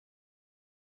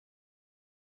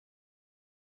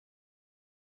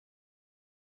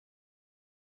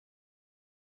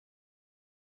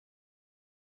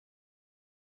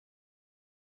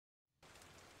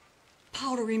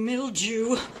powdery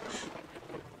mildew.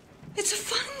 It's a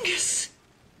fungus.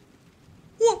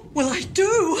 What will I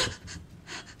do?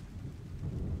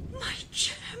 My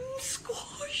gem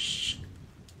squash.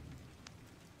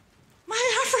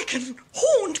 My African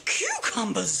horned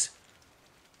cucumbers.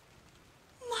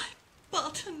 My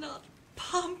butternut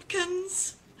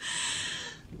pumpkins.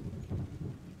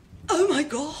 Oh my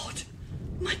God,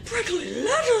 my prickly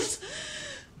lettuce.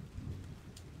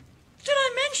 Did I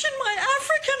mention my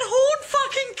African horned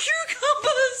fucking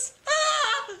cucumbers?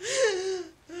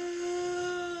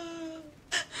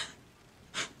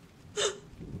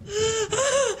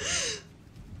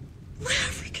 My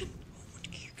African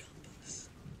horned cucumbers.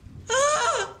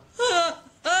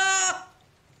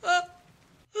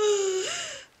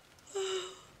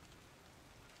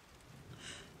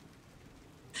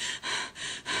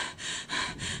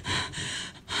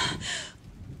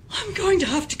 I'm going to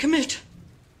have to commit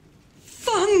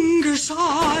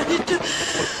fungicide.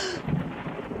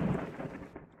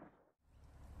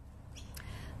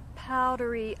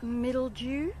 Powdery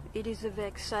mildew, it is a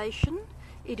vexation,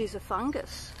 it is a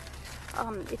fungus.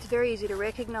 It's very easy to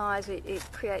recognise. It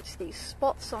creates these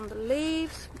spots on the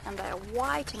leaves and they are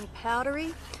white and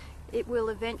powdery. It will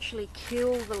eventually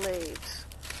kill the leaves.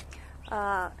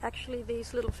 Actually,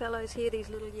 these little fellows here, these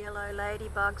little yellow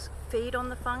ladybugs, feed on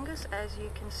the fungus, as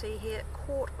you can see here,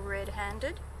 caught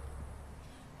red-handed.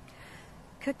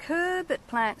 Cucurbit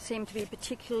plants seem to be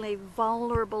particularly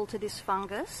vulnerable to this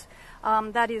fungus.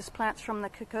 That is plants from the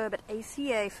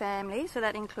Cucurbitaceae family, so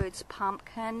that includes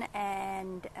pumpkin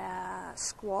and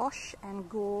squash and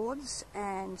gourds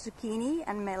and zucchini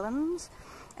and melons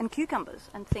and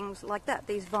cucumbers and things like that,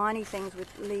 these viney things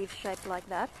with leaves shaped like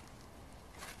that.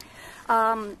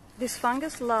 This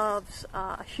fungus loves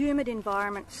a humid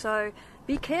environment, so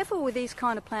be careful with these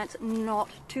kind of plants not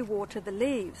to water the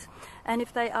leaves. And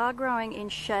if they are growing in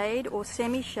shade or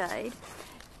semi-shade,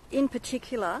 in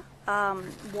particular,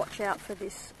 watch out for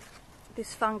this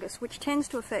fungus, which tends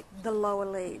to affect the lower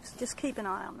leaves. Just keep an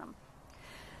eye on them.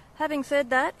 Having said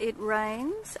that, it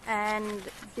rains and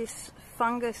this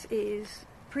fungus is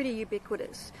pretty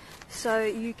ubiquitous. So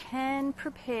you can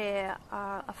prepare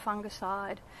a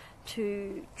fungicide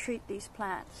to treat these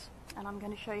plants, and I'm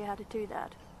going to show you how to do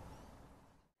that.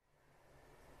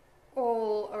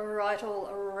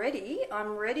 Already,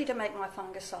 I'm ready to make my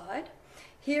fungicide.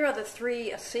 Here are the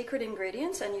three secret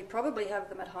ingredients, and you probably have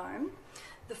them at home.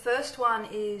 The first one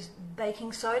is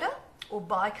baking soda or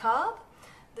bicarb.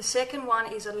 The second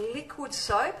one is a liquid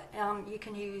soap. You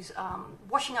can use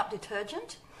washing up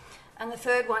detergent. And the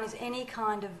third one is any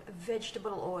kind of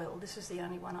vegetable oil. This is the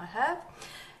only one I have.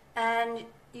 And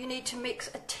you need to mix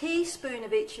a teaspoon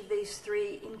of each of these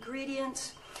three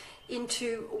ingredients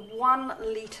into 1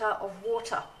 litre of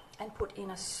water and put in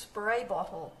a spray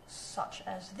bottle such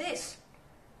as this.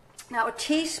 Now, a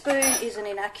teaspoon is an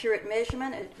inaccurate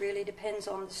measurement. It really depends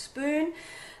on the spoon,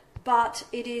 but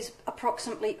it is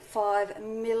approximately 5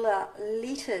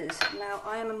 millilitres. Now,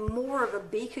 I am more of a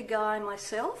beaker guy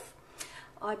myself.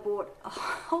 I bought a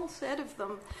whole set of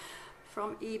them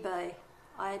from eBay,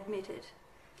 I admit it.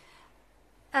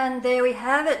 And there we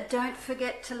have it. Don't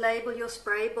forget to label your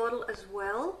spray bottle as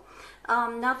well.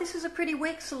 Now, this is a pretty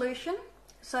weak solution,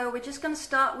 so we're just going to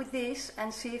start with this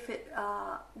and see if it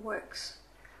works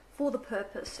for the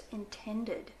purpose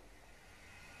intended.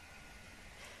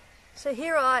 So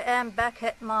here I am back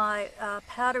at my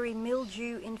powdery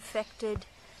mildew infected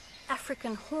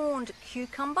African horned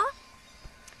cucumber.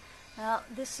 Now,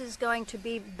 this is going to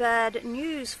be bad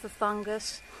news for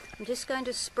fungus. I'm just going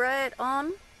to spray it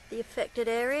on the affected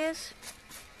areas.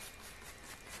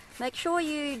 Make sure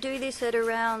you do this at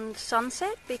around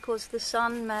sunset, because the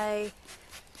sun may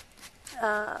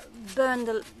burn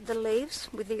the leaves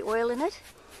with the oil in it,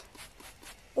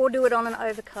 or do it on an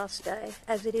overcast day,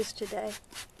 as it is today.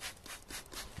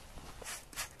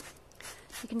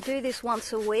 You can do this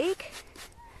once a week.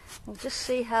 We'll just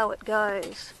see how it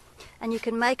goes. And you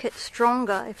can make it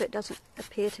stronger if it doesn't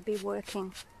appear to be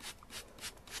working.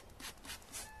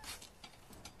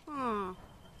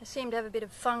 I seem to have a bit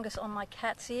of fungus on my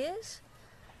cat's ears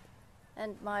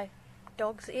and my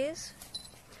dog's ears.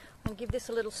 I'll give this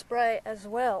a little spray as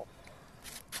well.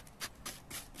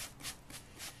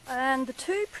 And the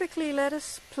two prickly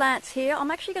lettuce plants here, I'm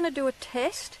actually going to do a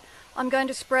test. I'm going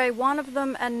to spray one of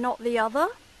them and not the other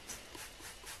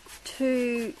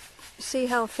to see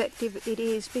how effective it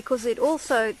is, because the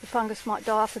fungus might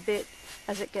die off a bit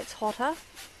as it gets hotter.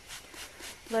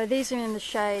 Though these are in the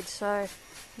shade, so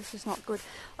this is not good.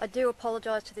 I do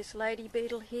apologise to this lady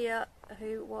beetle here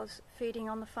who was feeding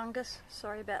on the fungus.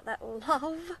 Sorry about that,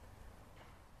 love.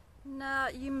 Now,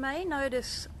 you may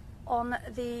notice on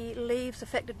the leaves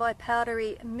affected by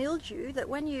powdery mildew that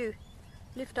when you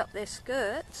lift up their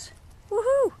skirts,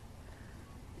 woohoo!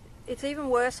 It's even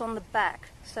worse on the back.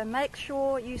 So make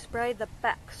sure you spray the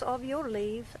backs of your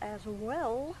leaves as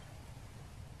well.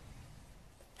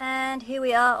 And here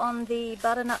we are on the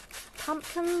butternut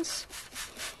pumpkins.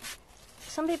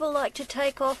 Some people like to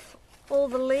take off all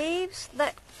the leaves.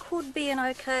 That could be an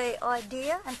okay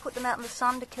idea, and put them out in the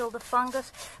sun to kill the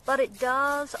fungus, but it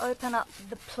does open up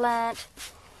the plant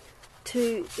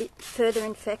to further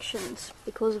infections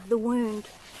because of the wound.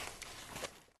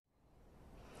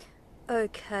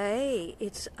 Okay,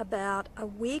 it's about a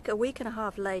week and a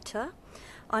half later.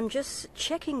 I'm just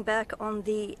checking back on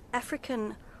the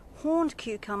African horned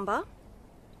cucumber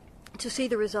to see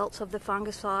the results of the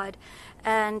fungicide,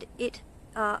 and it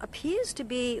appears to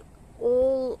be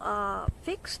all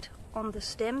fixed on the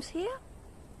stems here.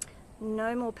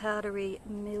 No more powdery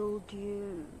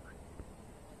mildew.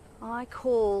 I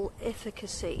call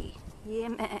efficacy. Yeah,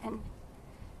 man.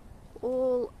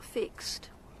 All fixed.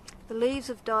 The leaves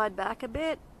have died back a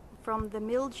bit from the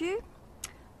mildew,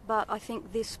 but I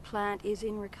think this plant is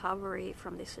in recovery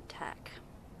from this attack.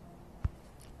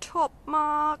 Top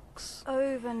marks!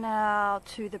 Over now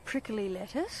to the prickly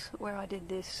lettuce, where I did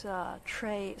this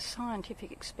tray scientific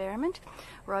experiment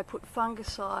where I put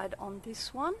fungicide on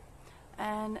this one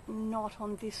and not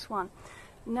on this one.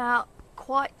 Now,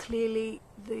 quite clearly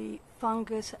the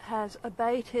fungus has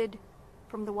abated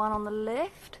from the one on the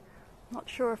left. Not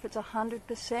sure if it's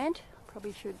 100%,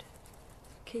 probably should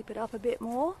keep it up a bit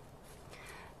more.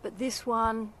 But this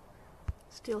one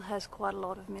still has quite a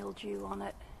lot of mildew on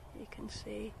it, you can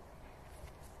see.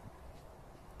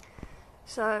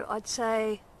 So I'd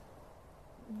say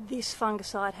this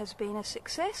fungicide has been a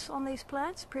success on these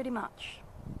plants, pretty much.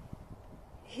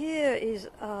 Here is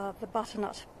the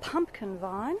butternut pumpkin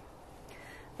vine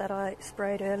that I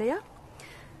sprayed earlier.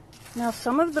 Now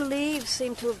some of the leaves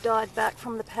seem to have died back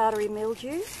from the powdery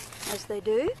mildew, as they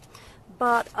do,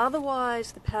 but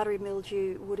otherwise the powdery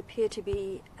mildew would appear to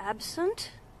be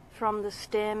absent from the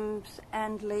stems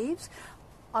and leaves.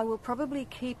 I will probably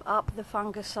keep up the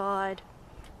fungicide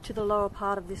to the lower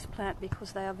part of this plant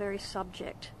because they are very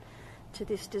subject to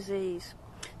this disease.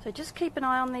 So just keep an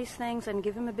eye on these things and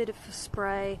give them a bit of a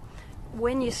spray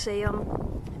when you see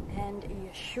them, and you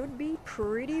should be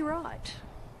pretty right.